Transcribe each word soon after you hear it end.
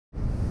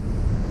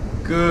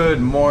Good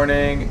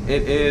morning.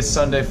 It is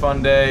Sunday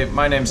Fun Day.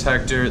 My name's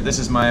Hector. This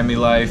is Miami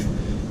Life,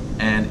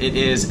 and it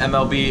is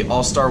MLB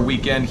All-Star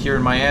Weekend here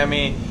in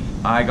Miami.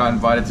 I got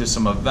invited to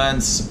some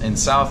events in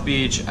South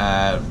Beach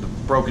at the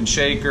Broken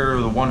Shaker,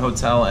 the One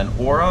Hotel, and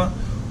Aura.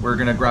 We're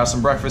gonna grab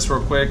some breakfast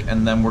real quick,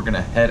 and then we're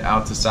gonna head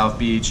out to South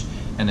Beach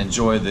and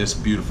enjoy this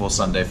beautiful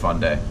Sunday Fun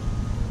Day.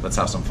 Let's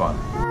have some fun.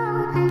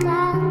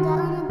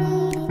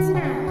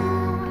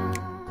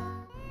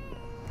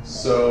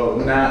 So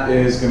Nat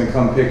is gonna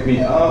come pick me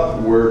up.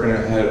 We're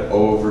gonna head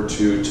over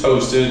to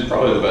Toasted,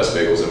 probably the best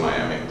bagels in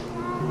Miami.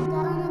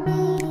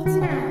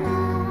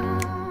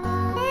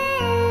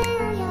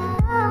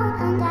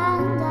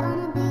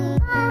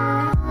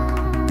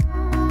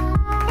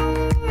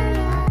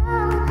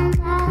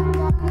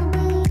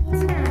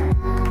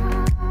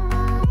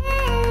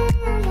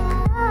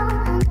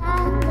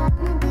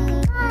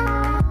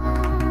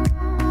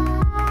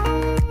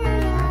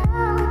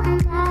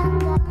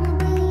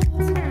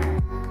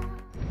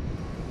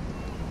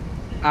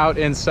 Out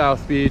in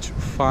South Beach,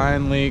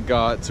 finally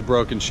got to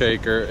Broken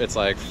Shaker. It's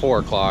like 4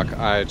 o'clock.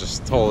 I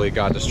just totally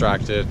got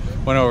distracted.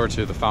 Went over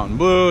to the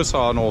Fountainbleau,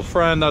 saw an old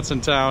friend that's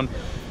in town.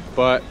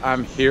 But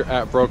I'm here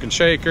at Broken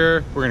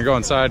Shaker. We're gonna go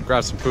inside,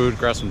 grab some food,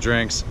 grab some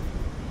drinks.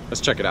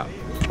 Let's check it out.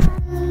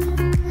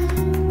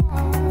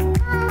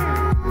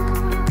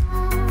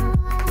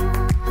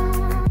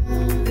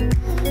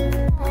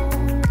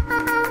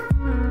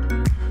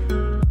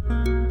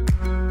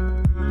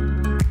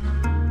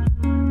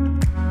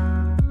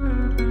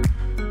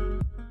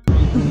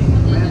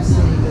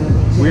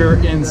 We're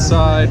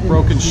inside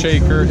Broken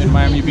Shaker in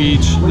Miami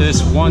Beach.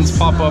 This once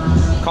pop-up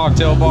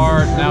cocktail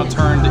bar, now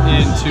turned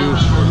into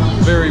a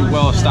very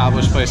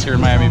well-established place here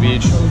in Miami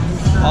Beach.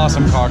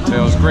 Awesome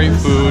cocktails, great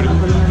food,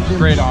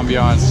 great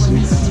ambiance.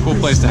 It's a cool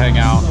place to hang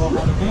out.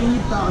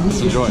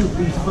 Let's enjoy.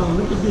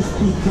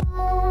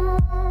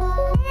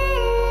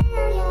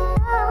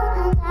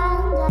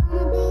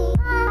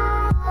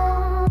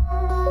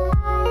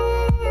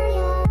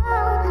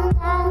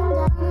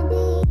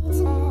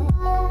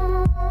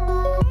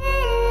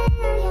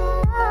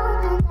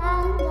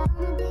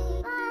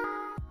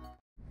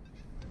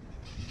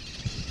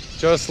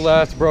 Just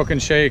left Broken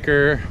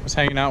Shaker, was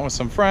hanging out with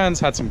some friends,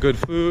 had some good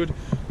food.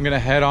 I'm gonna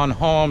head on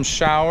home,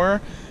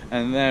 shower,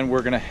 and then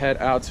we're gonna head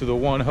out to the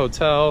One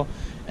Hotel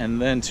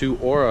and then to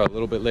Aura a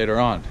little bit later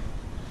on.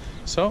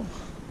 So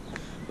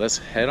let's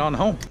head on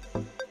home.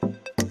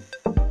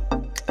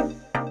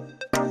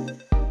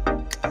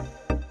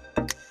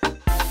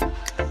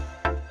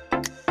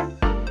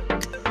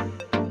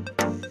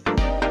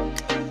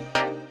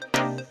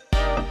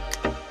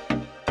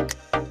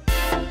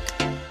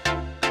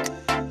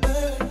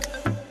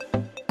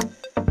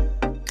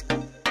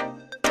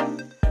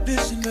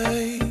 Listen,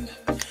 babe,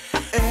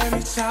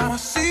 every time I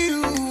see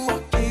you,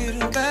 I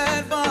get a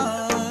bad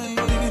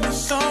vibe. Thinking of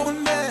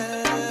someone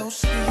else,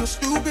 see your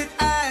stupid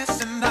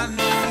ass, and I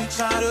know you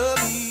try to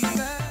be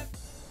bad.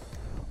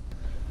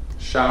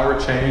 Shower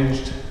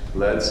changed.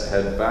 Let's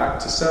head back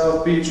to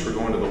South Beach. We're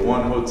going to the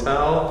One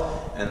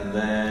Hotel, and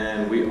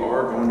then we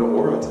are going to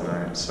Aura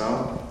tonight.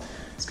 So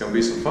it's gonna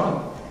be some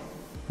fun.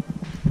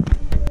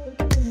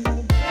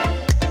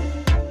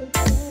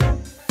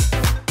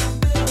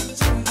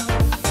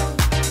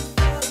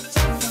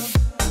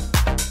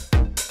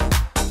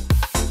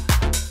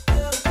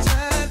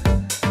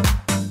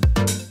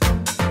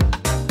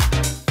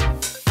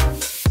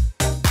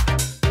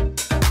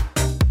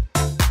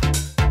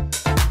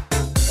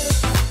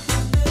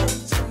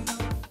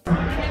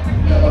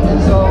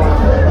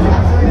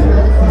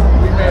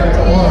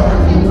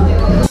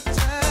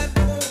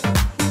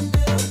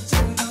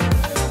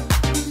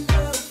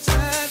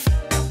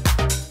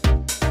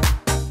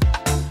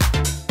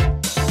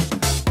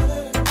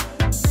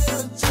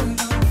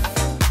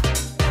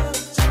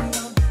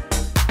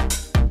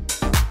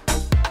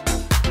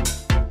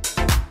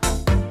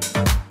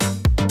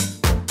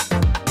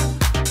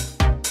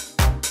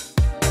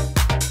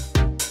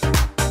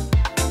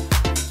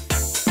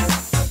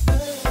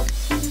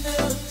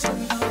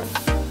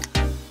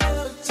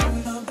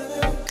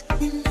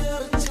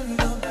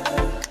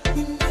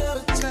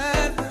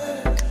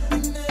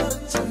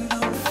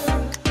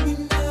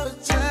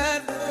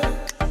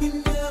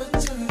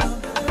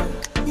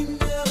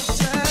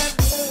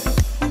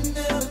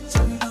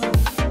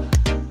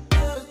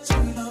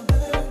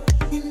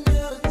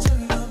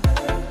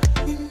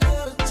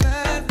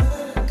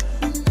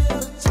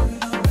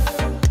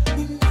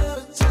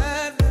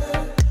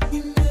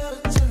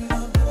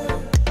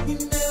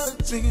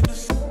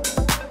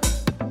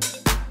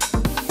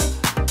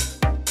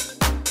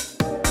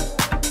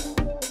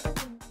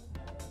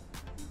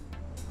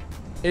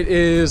 It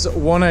is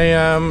 1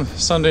 a.m.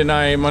 Sunday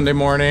night, Monday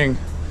morning.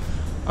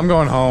 I'm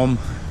going home.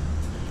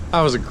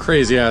 That was a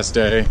crazy ass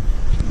day,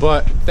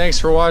 but thanks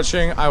for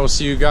watching. I will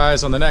see you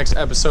guys on the next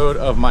episode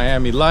of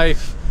Miami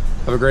Life.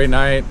 Have a great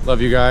night.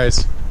 Love you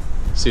guys.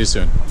 See you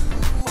soon.